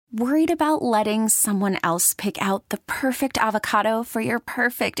Worried about letting someone else pick out the perfect avocado for your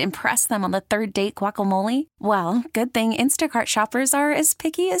perfect impress them on the third date guacamole? Well, good thing Instacart shoppers are as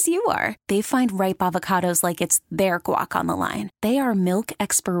picky as you are. They find ripe avocados like it's their guac on the line. They are milk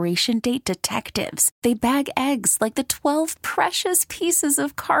expiration date detectives. They bag eggs like the 12 precious pieces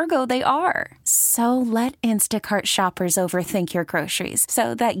of cargo they are. So let Instacart shoppers overthink your groceries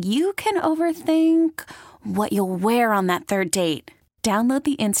so that you can overthink what you'll wear on that third date. Download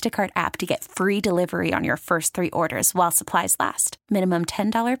the Instacart app to get free delivery on your first 3 orders while supplies last. Minimum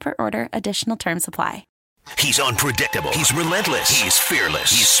 $10 per order. Additional terms apply. He's unpredictable. He's relentless. He's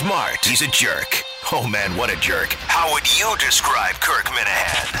fearless. He's smart. He's a jerk. Oh, man, what a jerk. How would you describe Kirk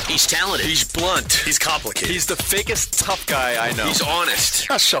Minahan? He's talented. He's blunt. He's complicated. He's the fakest tough guy I know. He's honest.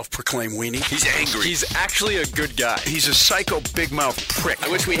 A self-proclaimed weenie. He's angry. He's actually a good guy. He's a psycho big mouth prick. I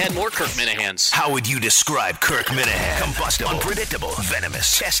wish we had more Kirk Minahans. How would you describe Kirk Minahan? Combustible, unpredictable,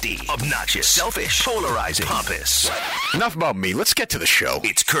 venomous, testy, obnoxious, selfish, polarizing, pompous. Enough about me. Let's get to the show.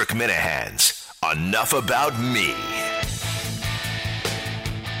 It's Kirk Minahan's Enough About Me.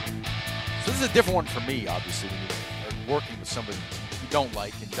 So this is a different one for me, obviously, when you're working with somebody you don't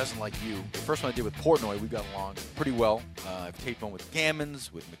like and doesn't like you. The first one I did with Portnoy, we got along pretty well. I've taped one with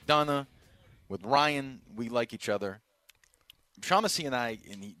Gammons, with McDonough, with Ryan. We like each other. Shaughnessy and I,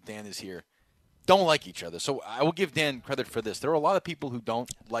 and Dan is here, don't like each other. So I will give Dan credit for this. There are a lot of people who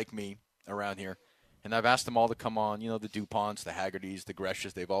don't like me around here, and I've asked them all to come on. You know, the DuPonts, the Haggertys, the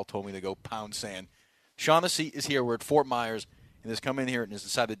Greshas, they've all told me to go pound sand. Shaughnessy is here. We're at Fort Myers, and has come in here and has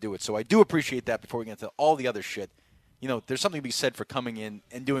decided to do it. So I do appreciate that before we get into all the other shit. You know, there's something to be said for coming in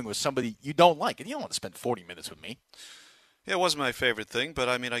and doing with somebody you don't like, and you don't want to spend 40 minutes with me. Yeah, it wasn't my favorite thing, but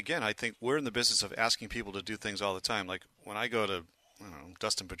I mean, again, I think we're in the business of asking people to do things all the time. Like when I go to, I don't know,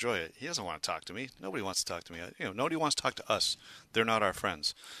 Dustin Pedroia, he doesn't want to talk to me. Nobody wants to talk to me. You know, nobody wants to talk to us. They're not our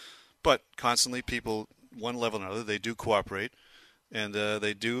friends. But constantly, people, one level or another, they do cooperate, and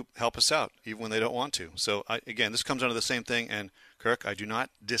they do help us out, even when they don't want to. So, again, this comes under the same thing. And Kirk, I do not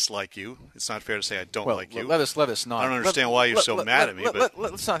dislike you. It's not fair to say I don't like you. Let us not. I don't understand why you're so mad at me. But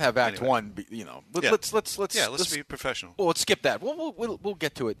let's not have Act anyway. 1. You know, let's be professional. Well, let's skip that. We'll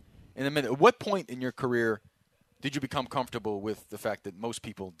get to it in a minute. At what point in your career did you become comfortable with the fact that most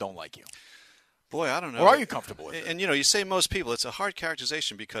people don't like you? Boy, I don't know. Or are you comfortable with it? And, you know, you say most people. It's a hard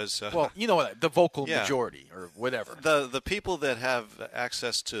characterization because... well, you know what? The vocal majority or whatever. The people that have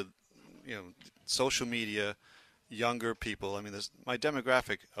access to, you know, social media, younger people, I mean, my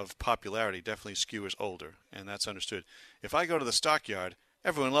demographic of popularity definitely skews older, and that's understood. If I go to the Stockyard,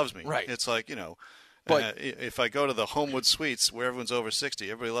 everyone loves me. Right. It's like, you know... But if I go to the Homewood Suites where everyone's over 60,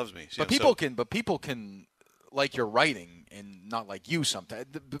 everybody loves me. But people can like your writing and not like you sometimes.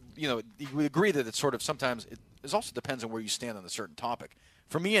 You know, we agree that it's sort of sometimes it also depends on where you stand on a certain topic.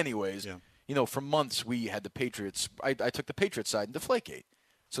 For me, anyways, you know, for months we had the Patriots. I took the Patriots side in Deflategate.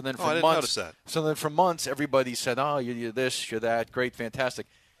 So then for I didn't notice that. So then for months everybody said, "Oh, you're this, you're that, great, fantastic."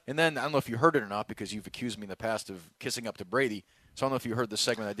 And then I don't know if you heard it or not because you've accused me in the past of kissing up to Brady. So I don't know if you heard the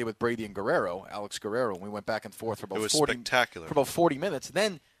segment I did with Brady and Guerrero, Alex Guerrero, and we went back and forth for about 40 minutes.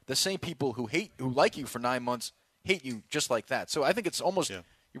 Then the same people who like you for 9 months hate you just like that. So I think it's almost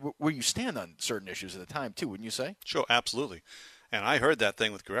where you stand on certain issues at the time too, wouldn't you say? Sure, absolutely. And I heard that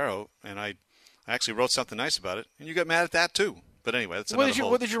thing with Guerrero, and I actually wrote something nice about it, and you got mad at that too. But anyway, that's another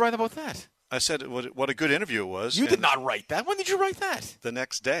What did you write about that? I said what a good interview it was. You did not write that. When did you write that? The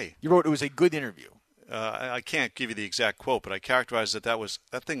next day. You wrote it was a good interview. I can't give you the exact quote, but I characterized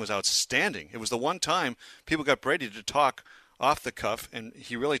that thing was outstanding. It was the one time people got Brady to talk off the cuff, and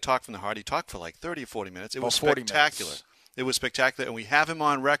he really talked from the heart. He talked for like 30 or 40 minutes. It was spectacular. It was spectacular, and we have him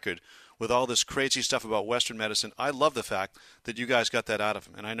on record with all this crazy stuff about Western medicine. I love the fact that you guys got that out of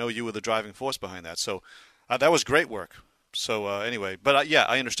him, and I know you were the driving force behind that. So that was great work. So anyway, but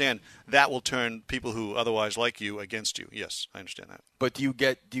I understand that will turn people who otherwise like you against you. Yes, I understand that. But do you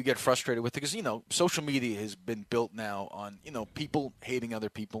get frustrated with it? Because, you know, social media has been built now on, you know, people hating other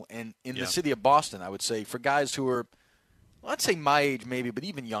people. And in the city of Boston, I would say, for guys who are, let's say my age maybe, but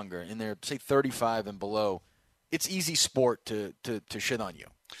even younger, in their, say, 35 and below, it's easy sport to shit on you.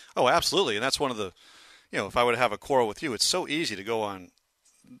 Oh, absolutely. And that's one of the, you know, if I were to have a quarrel with you, it's so easy to go on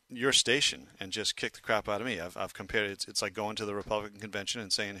your station and just kick the crap out of me. I've compared it. It's like going to the Republican convention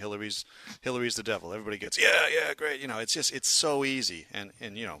and saying Hillary's the devil. Everybody gets yeah great. You know, it's so easy. And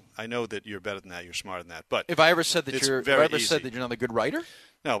you know, I know that you're better than that. You're smarter than that. But if I ever said that you're not a good writer,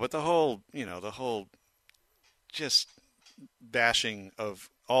 no. But the whole just bashing of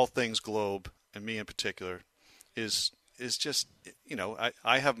all things Globe and me in particular is just, you know,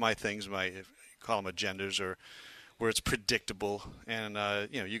 I have my things, call them agendas or where it's predictable, and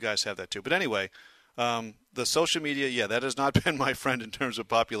you guys have that too. But anyway, the social media, that has not been my friend in terms of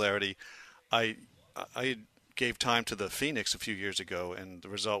popularity. I gave time to the Phoenix a few years ago, and the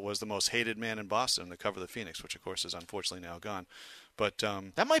result was the most hated man in Boston to cover the Phoenix, which of course is unfortunately now gone. But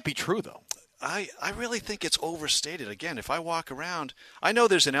that might be true, though. I really think it's overstated. Again, if I walk around, I know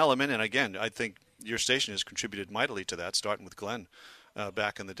there's an element, and again, I think your station has contributed mightily to that, starting with Glenn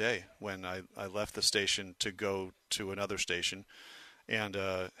back in the day when I left the station to go to another station, and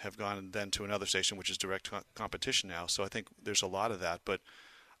have gone then to another station, which is direct competition now. So I think there's a lot of that, but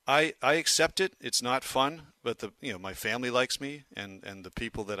I accept it. It's not fun, but my family likes me, and the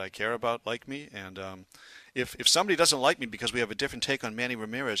people that I care about like me. And if somebody doesn't like me because we have a different take on Manny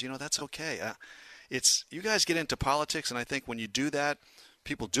Ramirez, that's okay. It's you guys get into politics, and I think when you do that,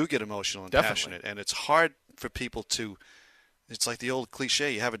 people do get emotional and passionate, and it's hard for people to. It's like the old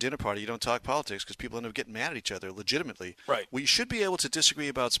cliche: you have a dinner party, you don't talk politics because people end up getting mad at each other legitimately. Right. We should be able to disagree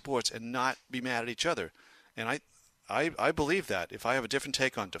about sports and not be mad at each other, and I believe that. If I have a different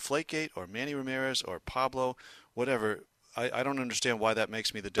take on Deflategate or Manny Ramirez or Pablo, whatever, I don't understand why that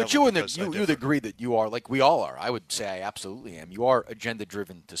makes me the devil. But you would agree that you are, like we all are. I would say I absolutely am. You are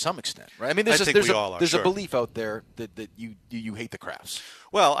agenda-driven to some extent, right? I mean, there's a belief out there that you hate the Krafts.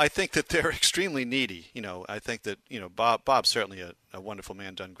 Well, I think that they're extremely needy. I think that Bob's certainly a wonderful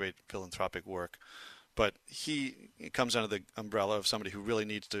man, done great philanthropic work. But he comes under the umbrella of somebody who really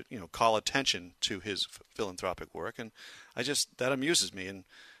needs to, call attention to his philanthropic work, and that amuses me.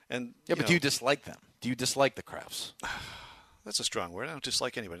 And but do you dislike them? Do you dislike the Krafts? That's a strong word. I don't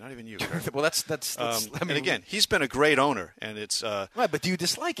dislike anybody, not even you. Well, that's and again, he's been a great owner, and it's right. But do you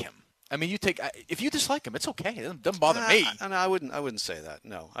dislike him? I mean, if you dislike him, it's okay. It doesn't bother me. No, I wouldn't say that.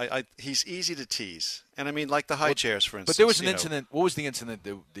 No, he's easy to tease, and I mean, like the high chairs, for instance. But there was an incident. What was the incident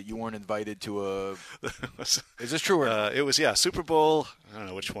that you weren't invited to a? Is this true? Or it was Super Bowl. I don't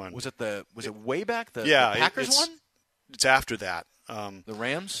know which one. Was it way back? The Packers one. It's after that. The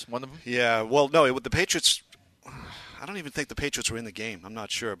Rams, one of them. Yeah. Well, no, the Patriots. I don't even think the Patriots were in the game. I'm not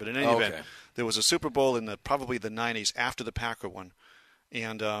sure, but in any event, there was a Super Bowl in probably the '90s after the Packer one,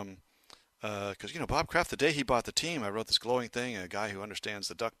 and because Bob Kraft, the day he bought the team, I wrote this glowing thing, a guy who understands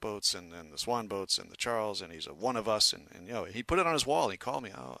the duck boats and the swan boats and the Charles, and he's one of us, and he put it on his wall. And he called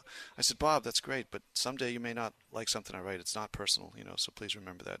me. Oh, I said, Bob, that's great, but someday you may not like something I write. It's not personal, so please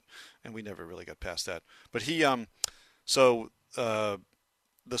remember that. And we never really got past that. But he, the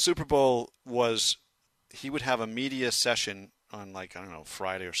Super Bowl was. He would have a media session on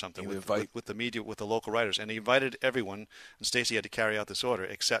Friday or something with the media, with the local writers, and he invited everyone, and Stacey had to carry out this order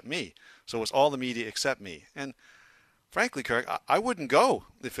except me. So it was all the media except me. And frankly, Kirk, I wouldn't go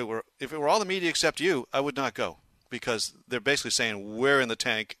if it were all the media except you. I would not go because they're basically saying we're in the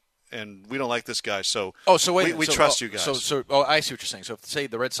tank and we don't like this guy. So we trust you guys. I see what you're saying. So if say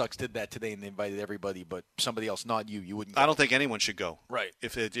the Red Sox did that today and they invited everybody, but somebody else, not you, you wouldn't go. I don't think anyone should go. Right.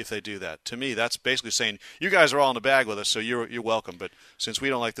 If they do that. To me, that's basically saying you guys are all in the bag with us, so you're welcome. But since we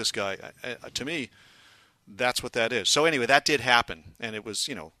don't like this guy, to me, that's what that is. So anyway, that did happen, and it was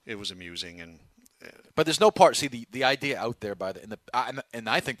amusing and. But there's no part. See, the idea out there and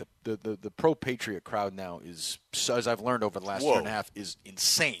I think the pro Patriot crowd now is, as I've learned over the last year and a half, is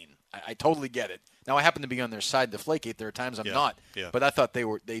insane. I totally get it. Now I happen to be on their side. Deflategate. There are times I'm not. Yeah. But I thought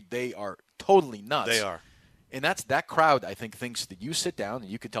they are totally nuts. They are. And that crowd, I think, thinks that you sit down, and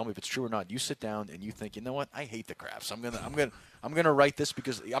you can tell me if it's true or not. You sit down and you think, you know what? I hate the Krafts. I'm gonna write this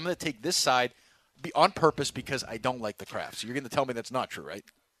because I'm gonna take this side on purpose because I don't like the Krafts. You're gonna tell me that's not true, right?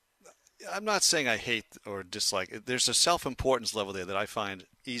 I'm not saying I hate or dislike. There's a self-importance level there that I find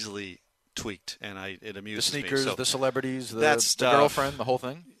easily tweaked, and it amuses me. The sneakers, So the celebrities, the girlfriend, the whole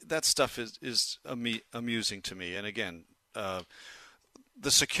thing. That stuff is amusing to me. And again, the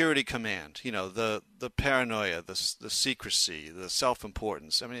security command, the paranoia, the secrecy, the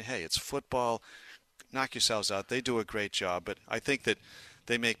self-importance. I mean, hey, it's football. Knock yourselves out. They do a great job, but I think that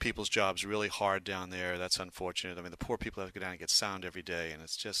they make people's jobs really hard down there. That's unfortunate. I mean, the poor people have to go down and get sound every day, and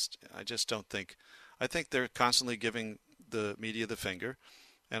I just don't think. I think they're constantly giving the media the finger,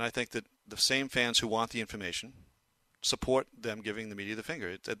 and I think that the same fans who want the information support them giving the media the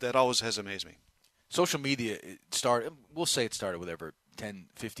finger. That always has amazed me. Social media we'll say it started whatever 10,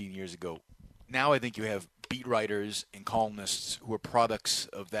 15 years ago. Now I think you have beat writers and columnists who are products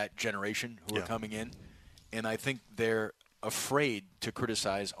of that generation who are coming in, and I think they're afraid to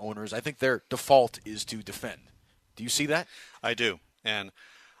criticize owners. I think their default is to defend. Do you see that? I do, and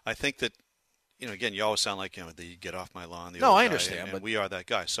I think that again, you always sound like the get off my lawn. No, I understand, but we are that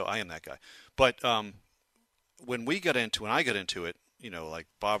guy, so I am that guy. But when I got into it, like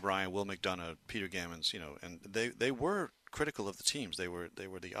Bob Ryan, Will McDonough, Peter Gammons, and they were critical of the teams. They were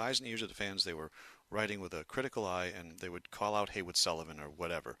the eyes and ears of the fans. They were writing with a critical eye, and they would call out Haywood Sullivan or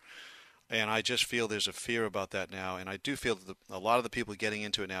whatever. And I just feel there's a fear about that now, and I do feel that a lot of the people getting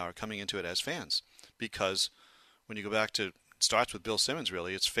into it now are coming into it as fans, because when you go back to, it starts with Bill Simmons,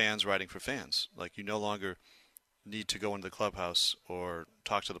 really, it's fans writing for fans. Like, you no longer need to go into the clubhouse or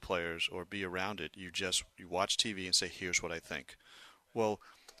talk to the players or be around it. You watch TV and say, here's what I think. Well,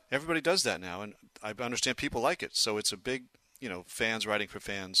 everybody does that now, and I understand people like it. So it's a big, fans writing for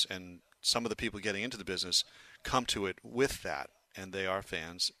fans, and some of the people getting into the business come to it with that, and they are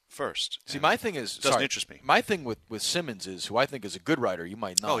fans first. See, my thing is... doesn't interest me. My thing with Simmons is, who I think is a good writer, you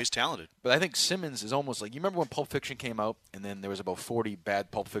might not. Oh, he's talented. But I think Simmons is almost like... You remember when Pulp Fiction came out, and then there was about 40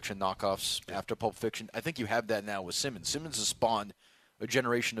 bad Pulp Fiction knockoffs after Pulp Fiction? I think you have that now with Simmons. Simmons has spawned a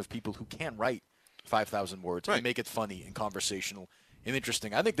generation of people who can't write 5,000 words and make it funny and conversational and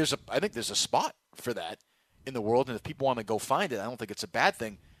interesting. I think there's a spot for that in the world, and if people want to go find it, I don't think it's a bad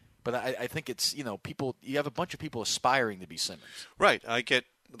thing. But I think it's, people. You have a bunch of people aspiring to be Simmons. Right. I get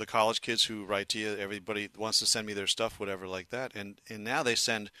the college kids who write to you. Everybody wants to send me their stuff, whatever, like that. And now they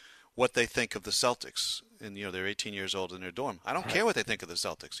send what they think of the Celtics. And, they're 18 years old in their dorm. I don't care what they think of the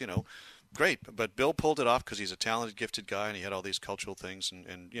Celtics, Great. But Bill pulled it off because he's a talented, gifted guy, and he had all these cultural things.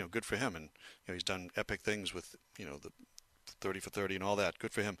 And good for him. And, he's done epic things with, the 30 for 30 and all that.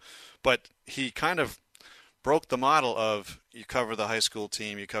 Good for him. But he kind of broke the model of you cover the high school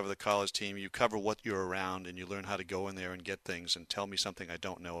team, you cover the college team, you cover what you're around, and you learn how to go in there and get things and tell me something I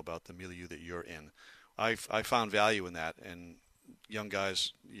don't know about the milieu that you're in. I found value in that, and young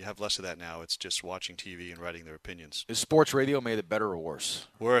guys, you have less of that now. It's just watching TV and writing their opinions. Is sports radio made it better or worse?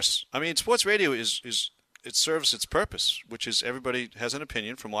 Worse. I mean, sports radio it serves its purpose, which is everybody has an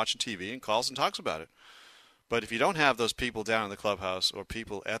opinion from watching TV and calls and talks about it. But if you don't have those people down in the clubhouse or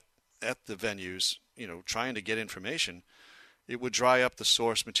people at the venues, trying to get information, it would dry up the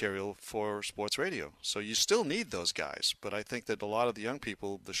source material for sports radio. So you still need those guys. But I think that a lot of the young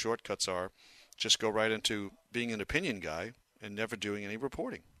people, the shortcuts are just go right into being an opinion guy and never doing any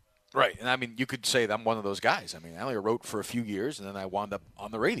reporting. Right. And I mean, you could say that I'm one of those guys. I mean, I only wrote for a few years, and then I wound up on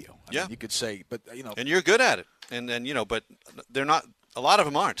the radio. I mean, you could say, but, And you're good at it. And but they're not, a lot of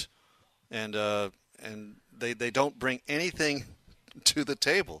them aren't. And they don't bring anything to the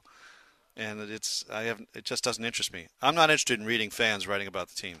table. And it just doesn't interest me. I'm not interested in reading fans writing about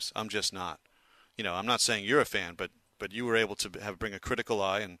the teams. I'm just not. I'm not saying you're a fan, but you were able to bring a critical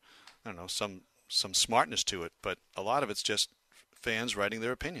eye and, I don't know, some smartness to it. But a lot of it's just fans writing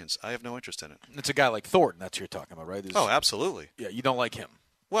their opinions. I have no interest in it. It's a guy like Thornton, that's what you're talking about, right? Oh, absolutely. Yeah, you don't like him.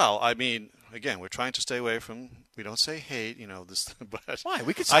 Well, I mean, again, we're trying to stay away from. We don't say hate, this. But why?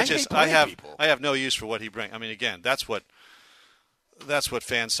 We could say people. I have no use for what he brings. I mean, again, that's what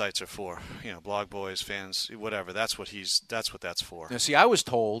fan sites are for. Blog Boys, fans, whatever. That's what that's for. Now, see,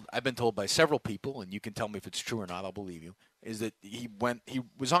 I've been told by several people, and you can tell me if it's true or not, I'll believe you, is that he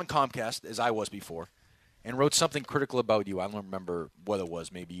was on Comcast, as I was before, and wrote something critical about you. I don't remember what it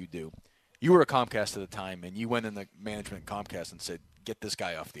was. Maybe you do. You were at Comcast at the time, and you went in the management at Comcast and said, get this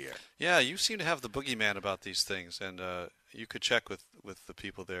guy off the air. Yeah, you seem to have the boogeyman about these things, and you could check with the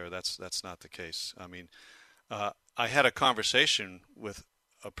people there. That's not the case. I mean, I had a conversation with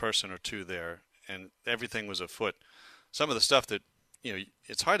a person or two there, and everything was afoot. Some of the stuff that,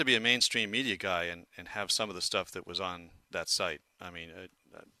 it's hard to be a mainstream media guy and have some of the stuff that was on that site. I mean,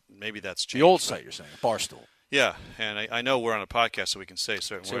 maybe that's changed. The old site, you're saying, Barstool. Yeah, and I know we're on a podcast, so we can say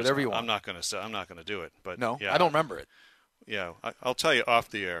certain words. Whatever you want. I'm not going to do it. But no, yeah, I don't remember it. Yeah, I'll tell you off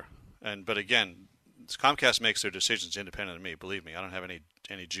the air. But again, Comcast makes their decisions independent of me. Believe me, I don't have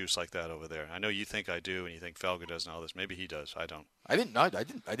any juice like that over there. I know you think I do, and you think Felger does and all this. Maybe he does. I don't. I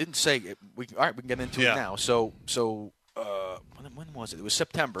didn't say it. All right, we can get into it now. So when was it? It was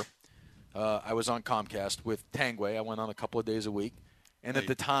September. I was on Comcast with Tangway. I went on a couple of days a week, and at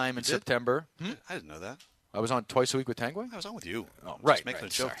the time in September, I didn't know that. I was on twice a week with Tangway? I was on with you. Oh, right. Just making a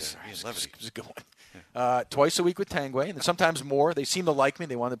joke there. It was a good one. Twice a week with Tangway, and sometimes more. They seemed to like me.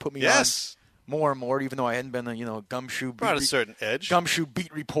 They wanted to put me on more and more, even though I hadn't been a gumshoe brought a certain edge. Gumshoe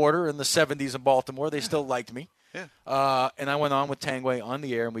beat reporter in the 70s in Baltimore. They still liked me. Yeah. And I went on with Tangway on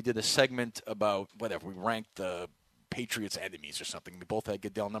the air, and we did a segment about whatever. We ranked the Patriots' enemies or something. We both had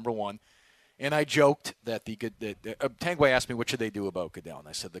Goodell number one. And I joked that Tangway asked me what should they do about Goodell, and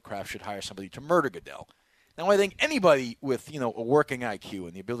I said the Kraft should hire somebody to murder Goodell. Now, I think anybody with a working IQ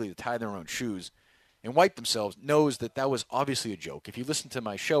and the ability to tie their own shoes and wipe themselves knows that was obviously a joke. If you listen to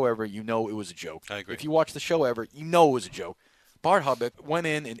my show ever, you know it was a joke. I agree. If you watch the show ever, you know it was a joke. Bart Hubbock went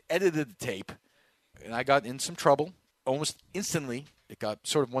in and edited the tape, and I got in some trouble almost instantly. It got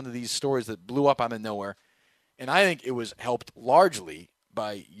sort of one of these stories that blew up out of nowhere. And I think it was helped largely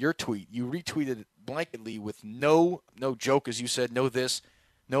by your tweet. You retweeted it blanketly with no joke, as you said, no this,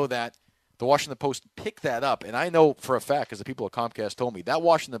 no that. The Washington Post picked that up. And I know for a fact, because the people at Comcast told me, that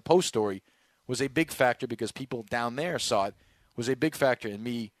Washington Post story was a big factor because people down there saw it, was a big factor in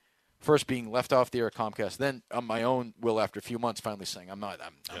me first being left off the air at Comcast, then on my own will after a few months finally saying, I'm not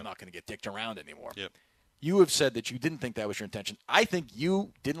going to get dicked around anymore. Yep. You have said that you didn't think that was your intention. I think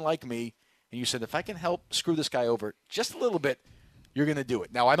you didn't like me, and you said, if I can help screw this guy over just a little bit, you're going to do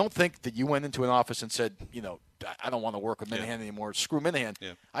it. Now, I don't think that you went into an office and said, I don't want to work with Minahan anymore. Screw Minahan.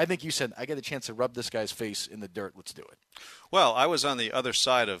 Yeah. I think you said, I get a chance to rub this guy's face in the dirt. Let's do it. Well, I was on the other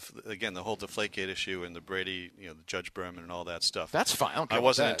side of, again, the whole Deflategate issue and the Brady, the Judge Berman and all that stuff. That's fine. I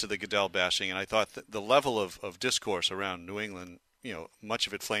wasn't into the Goodell bashing, and I thought the level of discourse around New England, much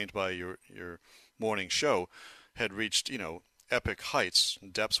of it flamed by your morning show, had reached, epic heights,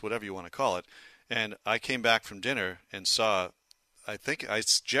 depths, whatever you want to call it. And I came back from dinner and saw,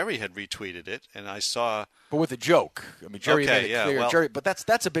 Jerry had retweeted it, and I saw. But with a joke. I mean, Jerry made it clear. Well, Jerry, but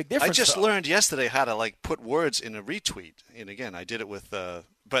that's a big difference. I just learned yesterday how to put words in a retweet, and again, I did it with.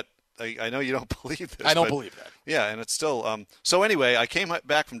 But I know you don't believe this. I don't believe that. Yeah, and it's still. So anyway, I came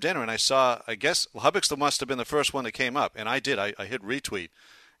back from dinner and I saw. I guess Hubbox must have been the first one that came up, and I did. I hit retweet.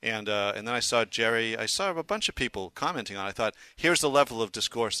 And then I saw Jerry. I saw a bunch of people commenting on it. I thought, here's the level of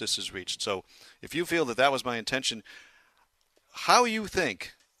discourse this has reached. So if you feel that was my intention, how you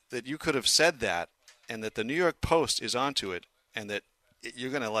think that you could have said that and that the New York Post is onto it and that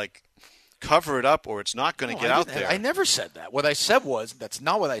you're going to, cover it up or it's not going to get out there? I never said that. What I said was, that's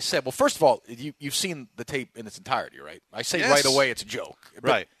not what I said. Well, first of all, you've seen the tape in its entirety, right? I say right away it's a joke.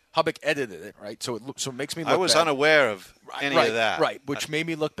 Right. Hubbock edited it, right? So it makes me look bad. I was unaware of any of that. Right, which made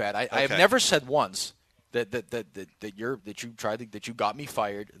me look bad. I have never said once that you got me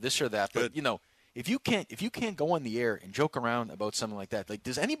fired, this or that. But if you can't go on the air and joke around about something like that, do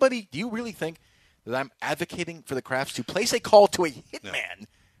you really think that I'm advocating for the Crafts to place a call to a hitman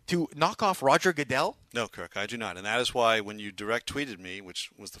to knock off Roger Goodell? No, Kirk, I do not. And that is why when you direct tweeted me,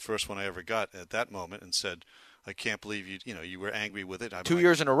 which was the first one I ever got at that moment, and said, I can't believe you were angry with it. 2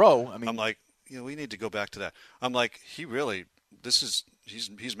 years in a row. I mean, I'm like, we need to go back to that. I'm like, he's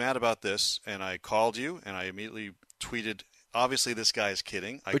mad about this, and I called you, and I immediately tweeted, obviously this guy is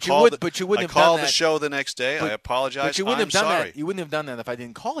kidding. I called the show the next day. I apologize. But you wouldn't have done that. You wouldn't have done that if I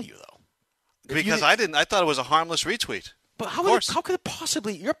didn't call you, though. Because I didn't. I thought it was a harmless retweet. But how could it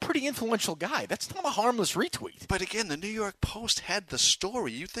possibly? You're a pretty influential guy. That's not a harmless retweet. But again, the New York Post had the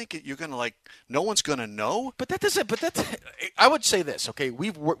story. You think you're going to no one's going to know? But that doesn't. But that's. I would say this. Okay,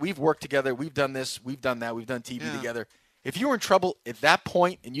 we've worked together. We've done this. We've done that. We've done TV together. If you were in trouble at that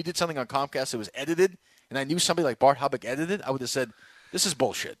point and you did something on Comcast that was edited, and I knew somebody like Bart Hubbock edited, I would have said, "This is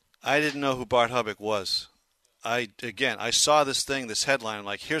bullshit." I didn't know who Bart Hubbock was. I saw this thing, this headline. I'm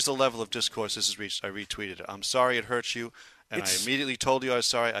like, here's the level of discourse this has reached. I retweeted it. I'm sorry it hurt you. And I immediately told you I was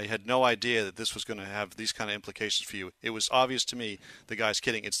sorry. I had no idea that this was going to have these kind of implications for you. It was obvious to me the guy's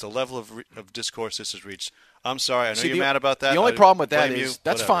kidding. It's the level of discourse this has reached. I'm sorry. I know you're mad about that. The only problem with that is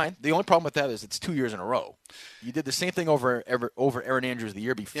that's fine. The only problem with that is it's 2 years in a row. You did the same thing over Aaron Andrews the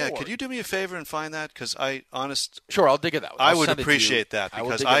year before. Yeah, could you do me a favor and find that? Because Sure, I'll dig it out. I would appreciate that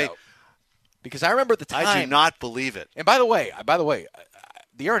because I remember at the time. I do not believe it. And by the way,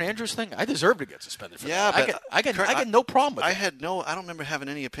 the Aaron Andrews thing, I deserve to get suspended for that. But I get no problem with that. I don't remember having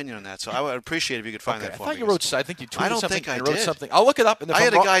any opinion on that, so I would appreciate if you could find that for me. I think you tweeted something. I wrote something. I'll look it up. I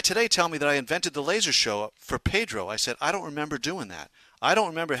had a guy today tell me that I invented the laser show for Pedro. I said, I don't remember doing that. I don't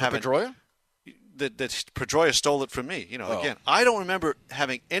remember having Pedroia? That Pedroia stole it from me. Again, I don't remember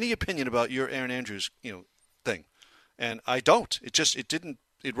having any opinion about your Aaron Andrews, thing. And I don't.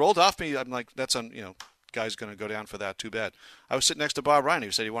 It rolled off me. I'm like, that's on, guy's going to go down for that. Too bad. I was sitting next to Bob Ryan, who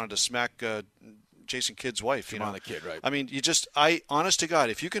said he wanted to smack Jason Kidd's wife. On the kid, right? I mean, honest to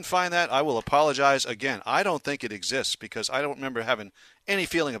God, if you can find that, I will apologize again. I don't think it exists because I don't remember having any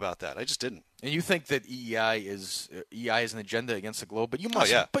feeling about that. I just didn't. And you think that EEI is an agenda against the globe, but you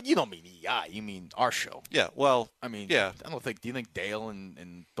must. But you don't mean EEI. You mean our show. Yeah. Well. I mean. Yeah. I don't think. Do you think Dale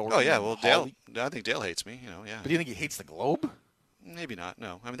and Thornton? Oh yeah. Well, Dale. I think Dale hates me. Yeah. But do you think he hates the globe? Maybe not.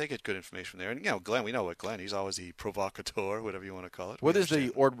 No, I mean they get good information from there. And Glenn, we know what Glenn. He's always the provocateur, whatever you want to call it. What is the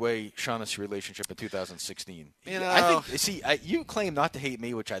Ordway-Shaughnessy relationship in 2016? I think. You claim not to hate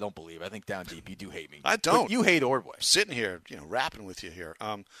me, which I don't believe. I think down deep you do hate me. I don't. But you hate Ordway. I'm sitting here, rapping with you here.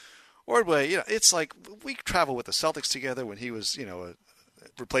 Ordway, it's like we traveled with the Celtics together when he was,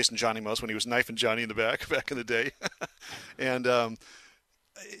 replacing Johnny Most when he was knifing Johnny in the back in the day, and.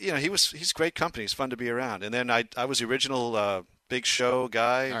 he's great company. He's fun to be around. And then I was the original Big Show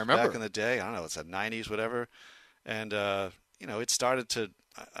guy back in the day. I don't know, it's the 90s, whatever. And, it started to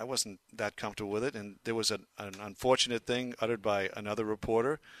 – I wasn't that comfortable with it. And there was an unfortunate thing uttered by another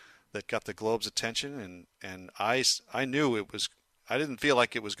reporter that got the Globe's attention. And I knew it was – I didn't feel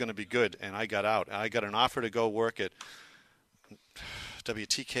like it was going to be good, and I got out. I got an offer to go work at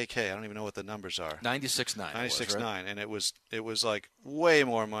WTKK. I don't even know what the numbers are. 96.9. 96.9, right? And it was like way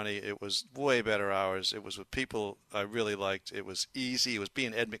more money. It was way better hours. It was with people I really liked. It was easy. It was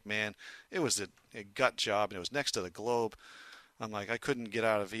being Ed McMahon. It was a gut job, and it was next to the Globe. I'm like, I couldn't get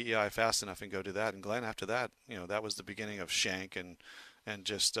out of EEI fast enough and go do that. And Glenn, after that, that was the beginning of Shank and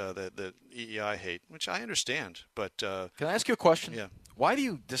just the EEI hate, which I understand. But can I ask you a question? Yeah. Why do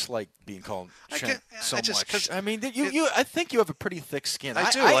you dislike being called Shank so much? I mean, I think you have a pretty thick skin.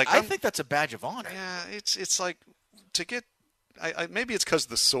 I do. I think that's a badge of honor. Yeah, it's like to get. Maybe it's because of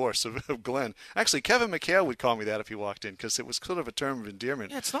the source of Glenn. Actually, Kevin McHale would call me that if he walked in because it was sort of a term of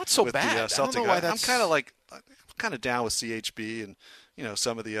endearment. Yeah, it's not so with bad. The, I Celtic don't know why guy. that's... I'm kind of down with CHB and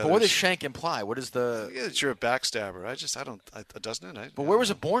some of the others. But what does Shank imply? What is the? Yeah, that you're a backstabber. Doesn't it? But where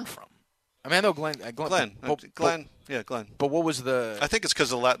was it born from? I mean, I know Glenn. Glenn. But what was the? I think it's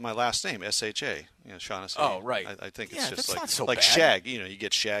because of my last name, SHA. Shaughnessy. Oh, right. I think yeah, it's just not so like bad. Shag. You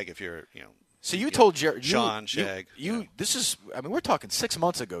get Shag if you're So you told Jerry, Sean Shag. This is. I mean, we're talking 6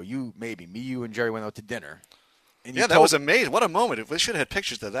 months ago. You and Jerry went out to dinner. And that was amazing. What a moment! We should have had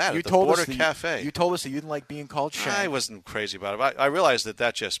pictures of that at the Border Cafe. You told us that you didn't like being called Shag. I wasn't crazy about it. I realized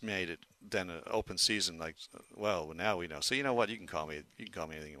that just made it then an open season. Like, well, now we know. So you know what? You can call me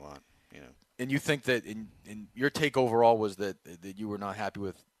anything you want. And you think that in your take overall was that you were not happy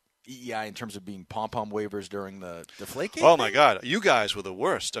with EEI in terms of being pom-pom waivers during the Deflategate? Oh, my God. You guys were the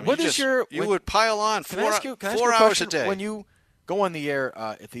worst. I mean, you would pile on 4 hours a day. When you go on the air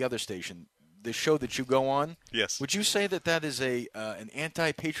at the other station, the show that you go on, yes, would you say that is an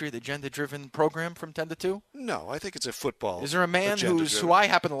anti-patriot agenda-driven program from 10 to 2? No, I think it's a football. Is there a man who I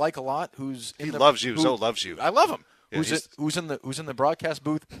happen to like a lot who's loves you? Zoe loves you. I love him. Yeah, who's in the broadcast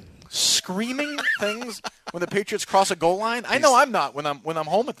booth screaming things when the Patriots cross a goal line? I know I'm not when I'm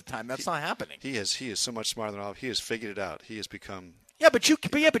home at the time. That's not happening. He is so much smarter than all. He has figured it out. He has become. Yeah, but you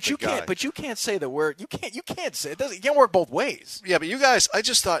can't say that you can't say it can't work both ways. Yeah, but you guys, I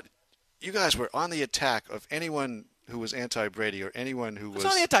just thought you guys were on the attack of anyone who was anti-Brady or anyone who was. It's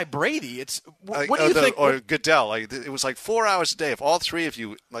not anti-Brady. It's what do you think? Or Goodell. It was like 4 hours a day. If all three of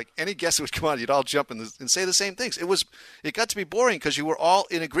you, any guest would come on, you'd all jump and say the same things. It got to be boring because you were all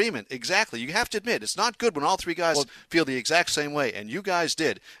in agreement. Exactly. You have to admit it's not good when all three guys feel the exact same way, and you guys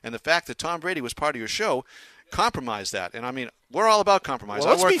did. And the fact that Tom Brady was part of your show compromised that. And I mean, we're all about compromise.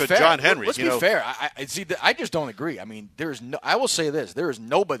 Well, I work for John Henry. Let's be fair. I just don't agree. I mean, I will say this: there is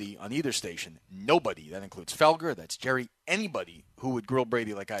nobody on either station. Nobody that includes Felger, that's Jerry, anybody who would grill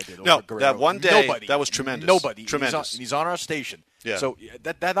Brady like I did. Over Guerrero. That one day, nobody, that was tremendous. Nobody, tremendous. He's on our station. Yeah. So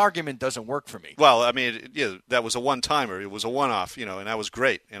that argument doesn't work for me. Well, I mean, that was a one-timer. It was a one-off, and that was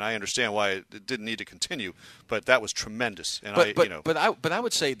great. And I understand why it didn't need to continue, but that was tremendous. And But I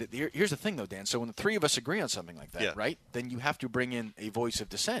would say that here's the thing, though, Dan. So when the three of us agree on something like that, right, then you have to bring in a voice of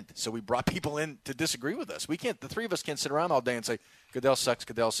dissent. So we brought people in to disagree with us. The three of us can't sit around all day and say, Goodell sucks,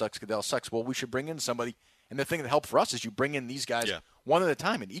 Goodell sucks, Goodell sucks. Well, we should bring in somebody. And the thing that helped for us is you bring in these guys one at a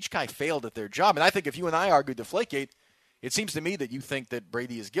time, and each guy failed at their job. And I think if you and I argued Deflategate, it seems to me that you think that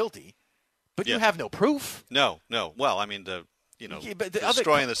Brady is guilty, but you have no proof. No. Well, I mean,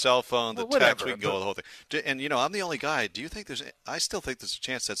 destroying the cell phone, the text, we can go with the whole thing. And, I'm the only guy. Do you think I still think there's a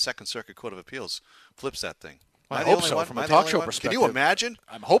chance that Second Circuit Court of Appeals flips that thing? I hope so, from a talk show perspective. Can you imagine?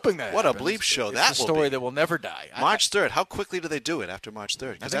 I'm hoping that What happens. a bleep show it's that a will story be. that will never die. March 3rd. How quickly do they do it after March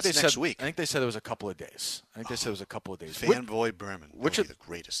 3rd? Because that's next week. I think they said it was a couple of days. Fanboy Berman. Which are the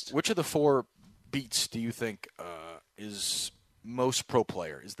greatest? Which of the four beats do you think is most pro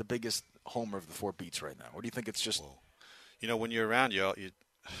player, is the biggest homer of the four beats right now? Or do you think it's just... Whoa. When you're around,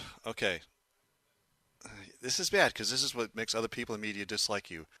 okay. This is bad because this is what makes other people in media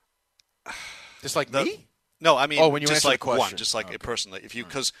dislike you. Dislike me? No, I mean, when you just like question. one, just like personally.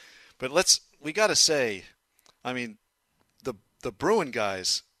 But we got to say, I mean, the Bruin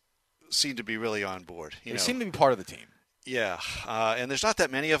guys seem to be really on board. They seem to be part of the team. Yeah, and there's not that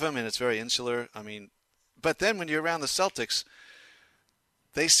many of them, and it's very insular. I mean, but then when you're around the Celtics,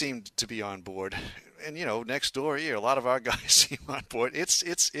 they seem to be on board. And next door here, a lot of our guys seem on board. It's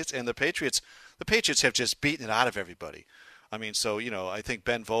and the Patriots have just beaten it out of everybody. I mean, so, I think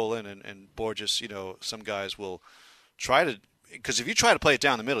Ben Volen and Borges, some guys will try to because if you try to play it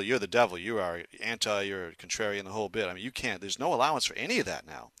down the middle, you're the devil. You are anti, you're a contrarian, the whole bit. I mean, you can't. There's no allowance for any of that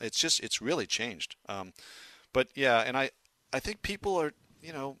now. It's really changed. But yeah, and I think people are,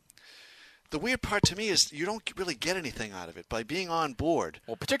 the weird part to me is you don't really get anything out of it by being on board.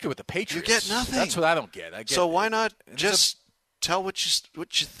 Well, particularly with the Patriots, you get nothing. That's what I don't get. So why not just tell what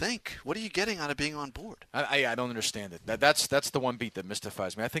you think? What are you getting out of being on board? I don't understand it. That's the one beat that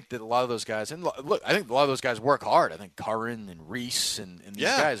mystifies me. I think that a lot of those guys, and look, I think a lot of those guys work hard. I think Curran and Reese and these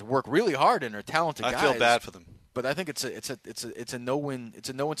guys work really hard and are talented guys. I feel bad for them. But I think it's a no-win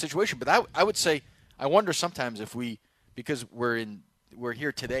situation. But I would say I wonder sometimes if because we're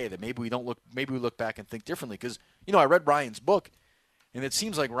here today, that maybe we look back and think differently. Because I read Ryan's book, and it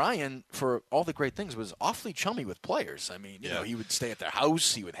seems like Ryan, for all the great things, was awfully chummy with players. I mean, he would stay at their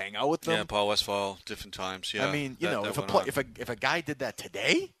house, he would hang out with them. Yeah, Paul Westphal, different times. Yeah, I mean, if a guy did that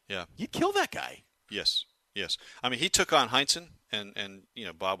today, you'd kill that guy. Yes. I mean, he took on Heinsohn, and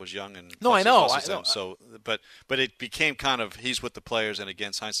Bob was young and I know. So, but it became kind of he's with the players and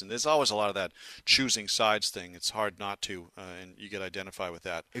against Heinsohn. There's always a lot of that choosing sides thing. It's hard not to, and you get identified with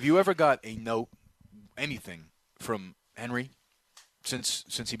that. Have you ever got a note, anything from Henry since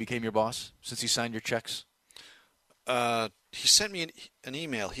he became your boss? Since he signed your checks? He sent me an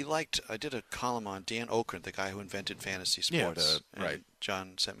email. I did a column on Dan Okren, the guy who invented fantasy sports. Right.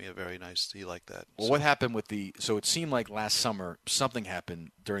 John sent me he liked that. Well, what happened with so it seemed like last summer something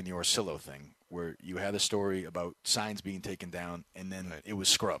happened during the Orsillo thing where you had a story about signs being taken down and then it was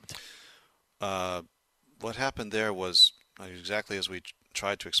scrubbed. What happened there was exactly as we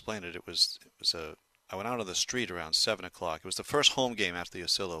tried to explain it. I went out on the street around 7 o'clock. It was the first home game after the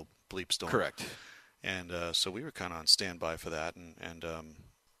Orsillo bleep storm. Correct. And so we were kind of on standby for that. And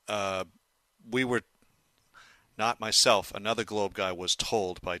we were, not myself, another Globe guy was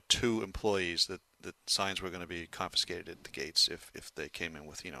told by 2 employees that signs were going to be confiscated at the gates if they came in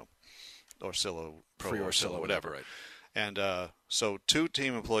with, Orsillo, Free Orsillo, whatever. Right. And so 2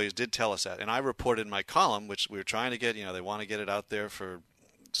 team employees did tell us that. And I reported in my column, which we were trying to get, they want to get it out there for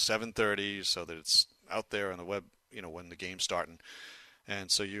 7:30 so that it's out there on the web, when the game's starting.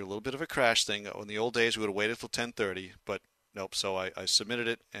 And so you're a little bit of a crash thing. In the old days, we would have waited till 10:30, but nope. So I submitted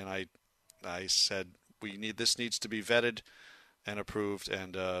it, and I said this needs to be vetted and approved,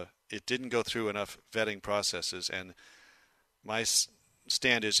 and it didn't go through enough vetting processes. And my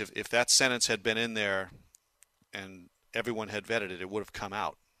stand is if that sentence had been in there and everyone had vetted it, it would have come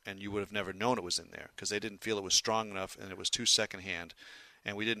out, and you would have never known it was in there because they didn't feel it was strong enough, and it was too secondhand,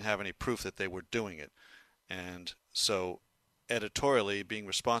 and we didn't have any proof that they were doing it. And so editorially, being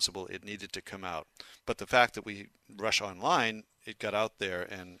responsible, it needed to come out. But the fact that we rush online, it got out there,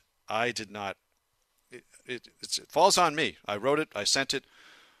 and I did not. It falls on me. I wrote it, I sent it,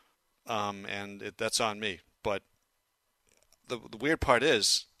 and that's on me. But the weird part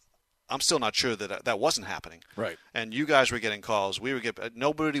is, I'm still not sure that wasn't happening. Right. And you guys were getting calls.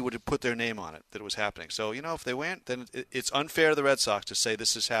 Nobody would have put their name on it that it was happening. So if they went, then it's unfair to the Red Sox to say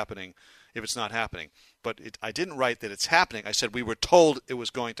this is happening if it's not happening. But I didn't write that it's happening. I said we were told it was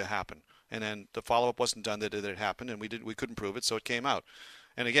going to happen, and then the follow-up wasn't done that it happened, and we couldn't prove it, so it came out.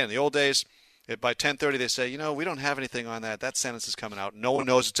 And again, in the old days, by 10:30 they say, we don't have anything on that. That sentence is coming out. No one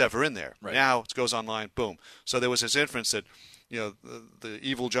knows it's ever in there. Right. Now it goes online, boom. So there was this inference that the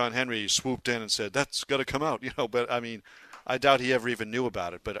evil John Henry swooped in and said that's got to come out. But I mean, I doubt he ever even knew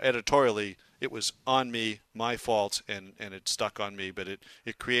about it. But editorially, it was on me, my fault, and it stuck on me. But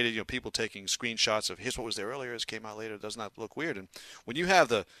it created people taking screenshots of here's what was there earlier, this came out later. It does not look weird. And when you have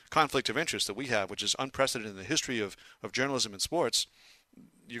the conflict of interest that we have, which is unprecedented in the history of journalism and sports,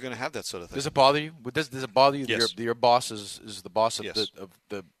 you're going to have that sort of thing. Does it bother you? Does it bother you yes. that your boss is the boss of yes.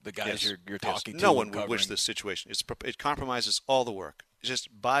 the guys yes. you're talking to? No one would wish this situation. It compromises all the work.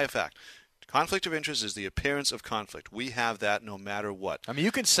 Just by a fact. Conflict of interest is the appearance of conflict. We have that no matter what. I mean,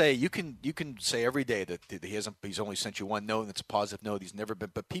 you can say every day that he's only sent you one note and it's a positive note. He's never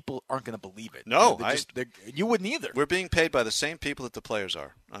been, but people aren't going to believe it. No, you wouldn't either. We're being paid by the same people that the players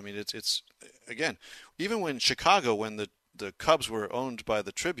are. I mean, it's again, even when Chicago, when the Cubs were owned by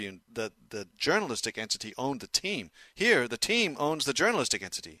the Tribune, the journalistic entity owned the team. Here, the team owns the journalistic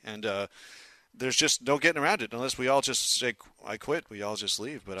entity, and there's just no getting around it unless we all just say, I quit. We all just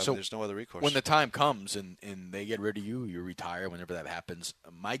leave, but there's no other recourse. When the time comes and they get rid of you, you retire, whenever that happens,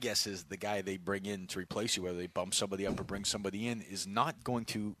 my guess is the guy they bring in to replace you, whether they bump somebody up or bring somebody in, is not going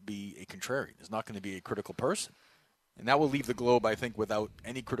to be a contrarian. Is not going to be a critical person. And that will leave the Globe, I think, without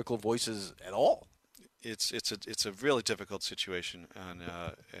any critical voices at all. It's a really difficult situation, and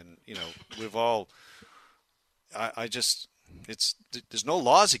we've all. There's no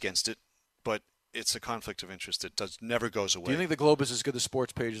laws against it, but it's a conflict of interest that never goes away. Do you think the Globe is as good a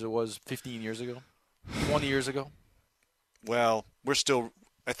sports page as it was 15 years ago, 20 years ago? Well,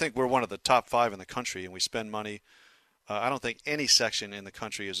 I think we're one of the top 5 in the country, and we spend money. I don't think any section in the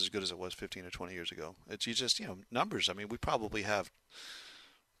country is as good as it was 15 or 20 years ago. It's numbers. I mean, we probably have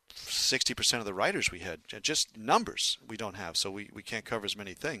 60% of the writers we had. Just numbers we don't have, so we can't cover as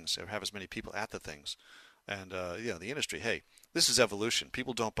many things or have as many people at the things. And, the industry, hey, this is evolution.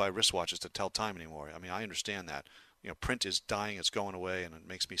 People don't buy wristwatches to tell time anymore. I mean, I understand that. Print is dying. It's going away, and it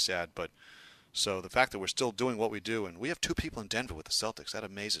makes me sad. But so the fact that we're still doing what we do, and we have 2 people in Denver with the Celtics, that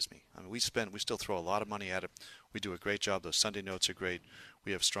amazes me. I mean, we still throw a lot of money at it. We do a great job. Those Sunday notes are great.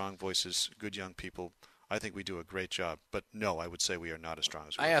 We have strong voices, good young people. I think we do a great job. But no, I would say we are not as strong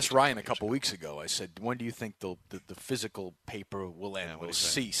as we were. I asked Ryan a couple weeks ago. I said, when do you think the physical paper will end, will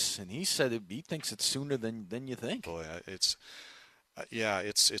cease? And he said he thinks it's sooner than you think. Boy, it's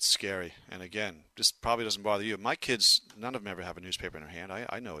scary. And again, this probably doesn't bother you. My kids, none of them ever have a newspaper in their hand.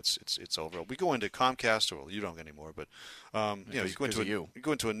 I know it's over. We go into Comcast, or you don't anymore, but you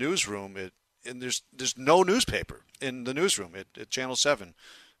go into a newsroom, and there's no newspaper in the newsroom at Channel 7,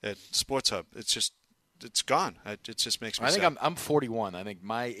 at Sports Hub. It's gone. It just makes me sad. I think I'm 41. I think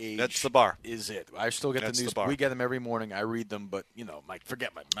my age. That's the bar. Is it? I still get the news. We get them every morning. I read them, but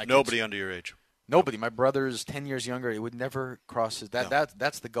forget my nobody kids. Under your age. Nobody. My brother's 10 years younger. It would never cross his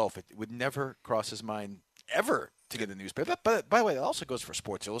that's the gulf. It would never cross his mind ever to get a newspaper. But by the way, it also goes for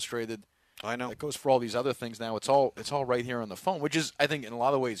Sports Illustrated. I know. It goes for all these other things now. It's all right here on the phone, which is, I think, in a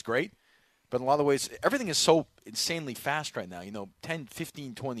lot of ways great. But in a lot of ways, everything is so insanely fast right now. 10,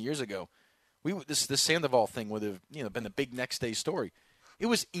 15, 20 years ago, the Sandoval thing would have been the big next day story. It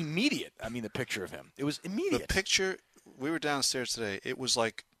was immediate. I mean, the picture of him. It was immediate. The picture. We were downstairs today. It was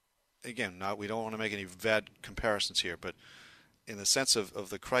like, again, we don't want to make any bad comparisons here, but in the sense of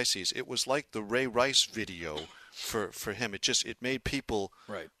the crises, it was like the Ray Rice video for him. It made people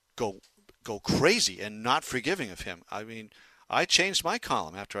go crazy and not forgiving of him. I mean, I changed my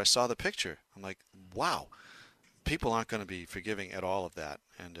column after I saw the picture. I'm like, wow. People aren't going to be forgiving at all of that,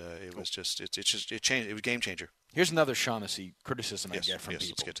 and it was it changed. It was a game changer. Here's another Shaughnessy criticism I get from people.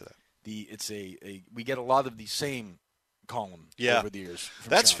 Let's get to that. We get a lot of the same column over the years.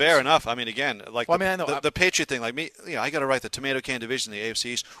 That's fair enough. I mean, again, like I know the Patriot thing, like me, I got to write the tomato can division in the AFC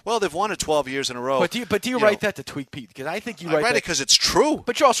East. Well, they've won it 12 years in a row. But do you write that to tweak Pete? Because I think you write it because it's true.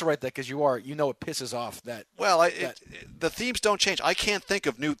 But you also write that because it pisses off that. Well, the themes don't change. I can't think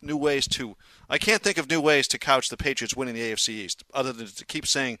of new ways to. I can't think of new ways to couch the Patriots winning the AFC East, other than to keep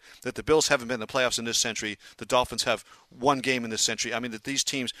saying that the Bills haven't been in the playoffs in this century, the Dolphins have one game in this century. I mean, that these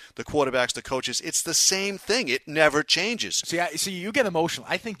teams, the quarterbacks, the coaches, it's the same thing. It never changes. See, you get emotional.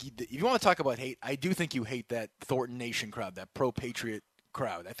 I think if you want to talk about hate, I do think you hate that Thornton Nation crowd, that pro-Patriot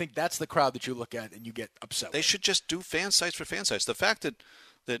crowd. I think that's the crowd that you look at and you get upset. They should just do fan sites for fan sites. The fact that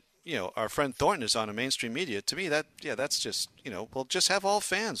our friend Thornton is on a mainstream media, to me, that's just, well, just have all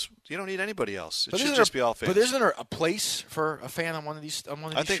fans. You don't need anybody else. It should just be all fans. But isn't there a place for a fan on one of these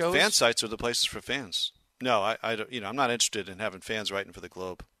shows? I think fan sites are the places for fans. No, I don't, I'm not interested in having fans writing for the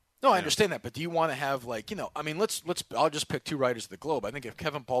Globe. No, I understand that, but do you want to have I'll just pick 2 writers of the Globe. I think if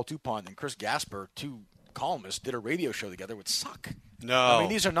Kevin Paul Dupont and Chris Gasper, 2 columnists, did a radio show together, it would suck. No. I mean,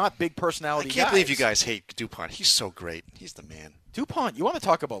 these are not big personality guys. I can't believe you guys hate Dupont. He's so great. He's the man. Dupont, you want to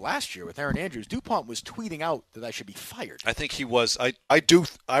talk about last year with Aaron Andrews. Dupont was tweeting out that I should be fired. I think he was. I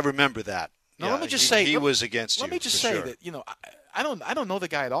remember that. Now, let me just say. He was against you. Let me just say that, I don't know the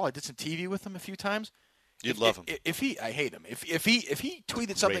guy at all. I did some TV with him a few times. You'd love him. I hate him. If he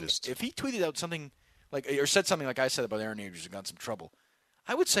tweeted something, if he tweeted out something like, or said something like I said about Aaron Andrews and got in some trouble,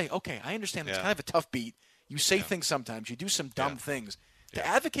 I would say, okay, I understand it's kind of a tough beat. You say things sometimes. You do some dumb things. To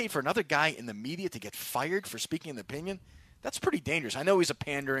advocate for another guy in the media to get fired for speaking an opinion, that's pretty dangerous. I know he's a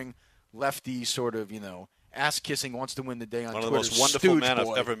pandering, lefty sort of, ass-kissing, wants to win the day on Twitter. One of the most wonderful men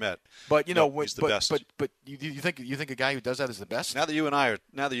I've ever met. But he's the best. But you think a guy who does that is the best? Now that you and I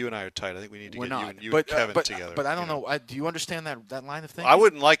are tight, I think we need to get you and Kevin together. But I don't know. Do you understand that line of thinking? I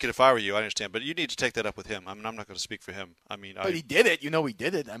wouldn't like it if I were you. I understand, but you need to take that up with him. I'm not going to speak for him. I mean, but he did it. He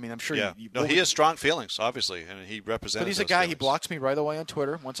did it. I mean, I'm sure. Yeah. He has strong feelings, obviously, and he represents. But he's a guy. He blocks me right away on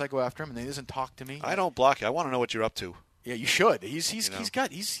Twitter once I go after him, and he doesn't talk to me. I don't block you. I want to know what you're up to. Yeah, you should.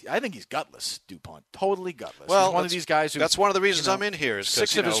 I think he's gutless, Dupont. Totally gutless. Well, he's one of these guys who. That's one of the reasons I'm in here. Is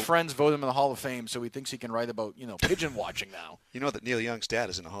 6 of his friends vote him in the Hall of Fame, so he thinks he can write about pigeon watching now. You know that Neil Young's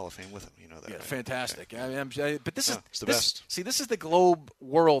dad is in the Hall of Fame with him. You know that. Yeah, right? Fantastic. Okay. But this is it's the best. See, this is the Globe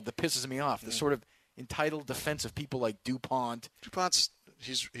world that pisses me off. The sort of entitled defense of people like Dupont.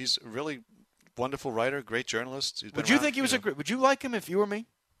 He's a really wonderful writer, great journalist. Would you think he was Would you like him if you were me?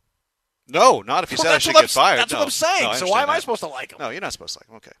 No, not if he said I should get fired. That's no. what I'm saying. No, so why am I that. supposed to like him? No, you're not supposed to like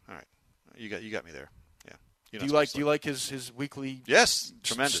him. Okay, all right. You got me there. Yeah. Do you like his weekly Yes,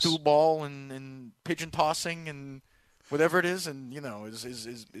 tremendous. stool ball and pigeon tossing and whatever it is, and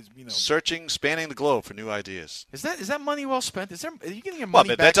is spanning the globe for new ideas. Is that money well spent? Are you getting your Well, money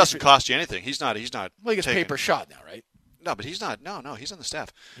but back? that doesn't cost you anything. He's not. Well, he gets taking- paper shot now, right? No, but he's not. No, he's on the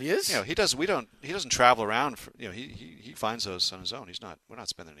staff. He is. He does. He doesn't travel around. He finds those on his own. We're not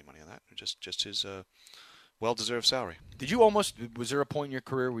spending any money on that. Just his well-deserved salary. Was there a point in your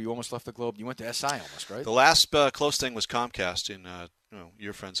career where you almost left the Globe? You went to SI almost, right? The last close thing was Comcast in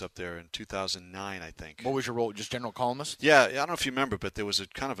your friends up there in 2009, I think. What was your role? Just general columnist? Yeah, I don't know if you remember, but there was a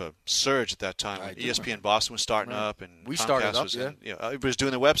kind of a surge at that time when ESPN Boston was starting up, and we Comcast started up. was, Yeah, it was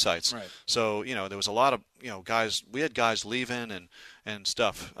doing the websites. Right. So there was a lot of guys. We had guys leaving and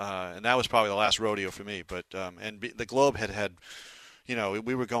stuff, and that was probably the last rodeo for me. But the Globe had.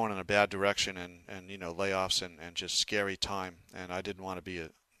 We were going in a bad direction and layoffs and just scary time, and I didn't want to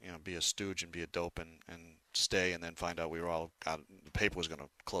be a stooge and be a dope and stay and then find out we were all out. The paper was going to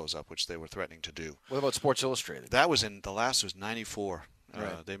close up, which they were threatening to do. What about Sports Illustrated? That was the last was 94.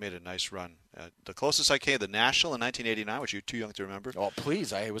 Right. They made a nice run. The closest I came, the National in 1989, which you're too young to remember. Oh,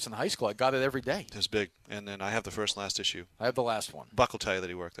 please. I was in high school. I got it every day. It was big. And then I have the first and last issue. I have the last one. Buck will tell you that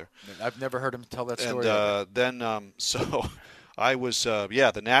he worked there. I've never heard him tell that story. And then, so I was,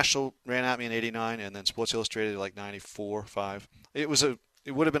 the National ran at me in 89, and then Sports Illustrated like 94, 5. It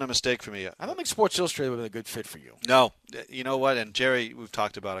would have been a mistake for me. I don't think Sports Illustrated would have been a good fit for you. No. You know what? And Jerry, we've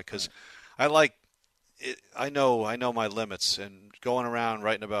talked about it because I like it. I know my limits, and going around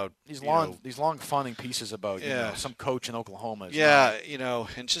writing about these long fawning pieces about some coach in Oklahoma.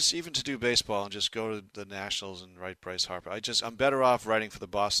 And just even to do baseball and just go to the Nationals and write Bryce Harper. I'm better off writing for the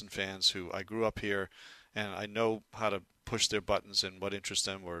Boston fans who I grew up here, and I know how to push their buttons and what interests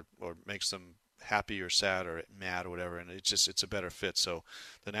them or makes them happy or sad or mad or whatever, and it's a better fit. So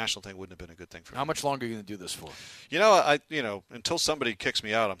the national thing wouldn't have been a good thing for me. How much longer are you going to do this for? Until somebody kicks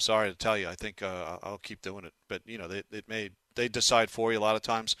me out, I'm sorry to tell you. I think I'll keep doing it. But they decide for you a lot of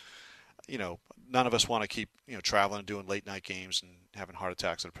times. None of us want to keep traveling and doing late night games and having heart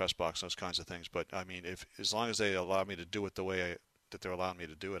attacks in the press box and those kinds of things. But I mean, as long as they allow me to do it the way that they're allowing me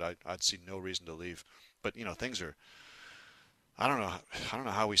to do it, I'd see no reason to leave. But things are. I don't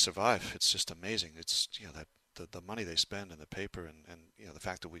know how we survive. It's just amazing. It's that the money they spend and the paper and the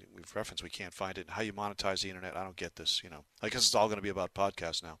fact that we've referenced we can't find it and how you monetize the internet. I don't get this. I guess it's all going to be about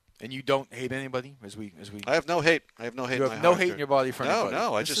podcasts now. And you don't hate anybody as we. I have no hate. I have no hate. You have no hate in your body for anybody.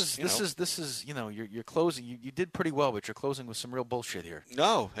 No. This is you're closing. You did pretty well, but you're closing with some real bullshit here.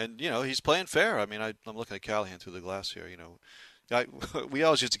 No, and he's playing fair. I mean, I'm looking at Callahan through the glass here. We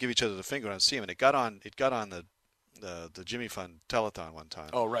always used to give each other the finger and see him, and it got on the Jimmy Fund telethon one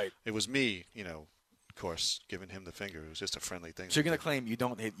time. Oh, right. It was me, of course, giving him the finger. It was just a friendly thing. So you're going to claim you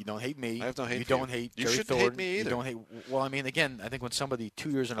don't hate me. I have no hate. You don't hate you Jerry shouldn't Thornton. hate me either. You don't hate. Well, I mean, again, I think when somebody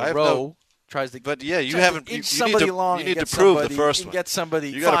 2 years in a row tries to. But yeah, you haven't. You somebody along. You need to prove the first one. Get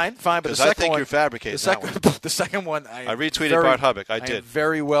somebody. Fine. But the second one. I think you're fabricating. The second one. I retweeted Bart Hubbock. I did. I'm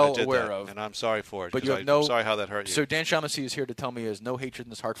very well aware of. And I'm sorry for it. But I'm sorry how that hurt you. So Dan Shaughnessy is here to tell me he has no hatred in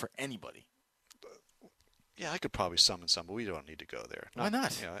his heart for anybody. Yeah, I could probably summon some, but we don't need to go there. Why not?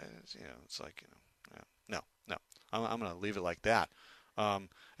 It's like no. I'm going to leave it like that. And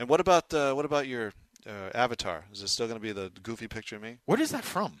what about your avatar? Is it still going to be the goofy picture of me? What is that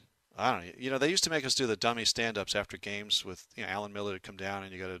from? I don't know. They used to make us do the dummy stand-ups after games with Alan Miller to come down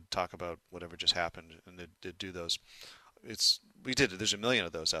and you got to talk about whatever just happened, and they'd do those. We did it. There's a million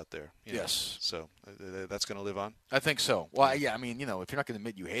of those out there. Yes. So that's going to live on? I think so. Well, yeah, I mean, if you're not going to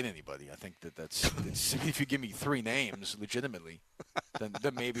admit you hate anybody, I think that's if you give me 3 names legitimately, then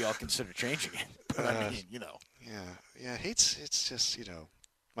maybe I'll consider changing it. But I mean, Yeah, it's just,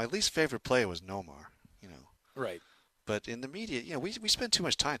 my least favorite player was Nomar, Right. But in the media, we spend too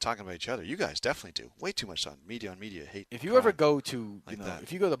much time talking about each other. You guys definitely do. Way too much on media hate. If you ever go to,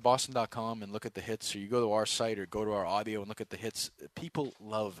 if you go to Boston.com and look at the hits, or you go to our site or go to our audio and look at the hits, people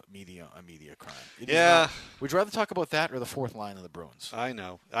love media on media crime. Would you rather talk about that or the fourth line of the Bruins? I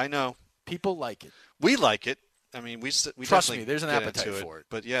know. People like it. We like it. I mean, we trust me. There's an appetite for it.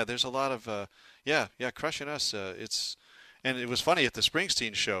 But yeah, there's a lot of crushing us. And it was funny at the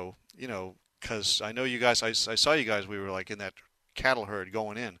Springsteen show, because I know you guys. I saw you guys. We were like in that cattle herd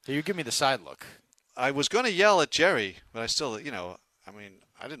going in. So you give me the side look. I was going to yell at Jerry, but I still,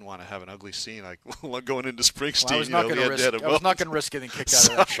 I didn't want to have an ugly scene like going into Springsteen. Well, I was not going to risk getting kicked out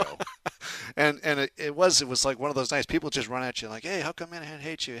of that show. And it was like one of those nights. People just run at you like, hey, how come Minahan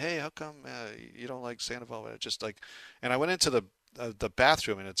hates you? Hey, how come you don't like Sandoval? Just like, and I went into the the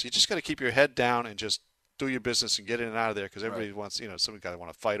bathroom, and you just got to keep your head down and just do your business and get in and out of there because everybody wants, some guy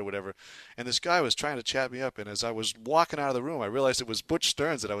want to fight or whatever. And this guy was trying to chat me up, and as I was walking out of the room, I realized it was Butch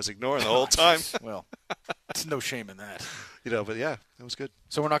Stearns that I was ignoring the whole time. Well, there's no shame in that. But yeah, it was good.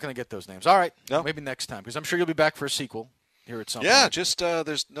 So we're not going to get those names. All right. No. Maybe next time, because I'm sure you'll be back for a sequel here at some Yeah, point. just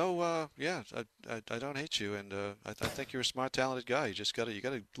there's no I don't hate you, and I think you're a smart, talented guy. You just got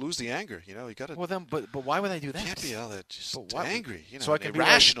to lose the anger. You got to. Well, then, but why would I do that? Can't be all that just why- angry. So I can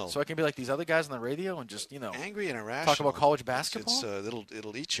irrational. so I can be like these other guys on the radio and just angry and irrational. talk about college basketball. It's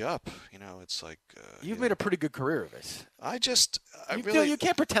it'll eat you up. It's like You've made a pretty good career of it. You You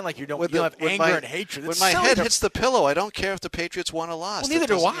can't pretend like you don't have anger and hatred. When my head hits the pillow, I don't care if the Patriots won or lost. Well,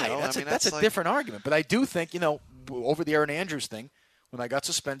 neither do I. That's a different argument. But I do think over the Aaron Andrews thing. When I got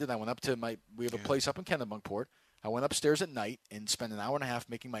suspended, I went up to we have a place up in Kennebunkport. I went upstairs at night and spent an hour and a half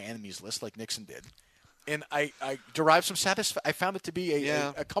making my enemies list like Nixon did. And I derived some satisfaction. I found it to be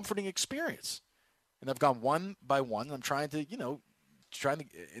a comforting experience. And I've gone one by one. And I'm trying to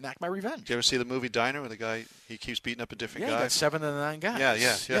enact my revenge. Did you ever see the movie Diner where the guy, he keeps beating up a different guy? Yeah, 7 of the 9 guys. Yeah.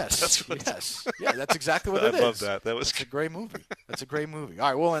 Yes. Yes. Yeah, that's exactly what it is. I love that. It's a great movie. That's a great movie. All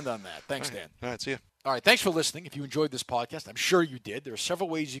right, we'll end on that. Thanks, Dan. All right, see you. All right, thanks for listening. If you enjoyed this podcast, I'm sure you did. There are several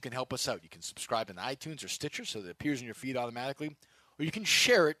ways you can help us out. You can subscribe in iTunes or Stitcher so that it appears in your feed automatically, or you can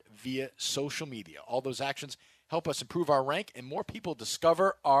share it via social media. All those actions help us improve our rank and more people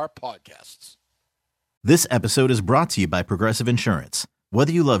discover our podcasts. This episode is brought to you by Progressive Insurance.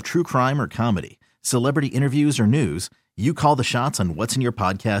 Whether you love true crime or comedy, celebrity interviews or news, you call the shots on what's in your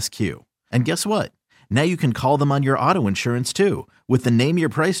podcast queue. And guess what? Now you can call them on your auto insurance too with the Name Your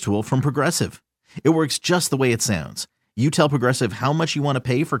Price tool from Progressive. It works just the way it sounds. You tell Progressive how much you want to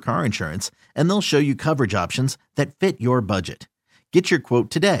pay for car insurance, and they'll show you coverage options that fit your budget. Get your quote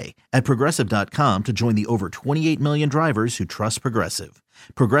today at Progressive.com to join the over 28 million drivers who trust Progressive.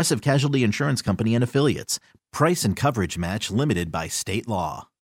 Progressive Casualty Insurance Company and Affiliates. Price and coverage match limited by state law.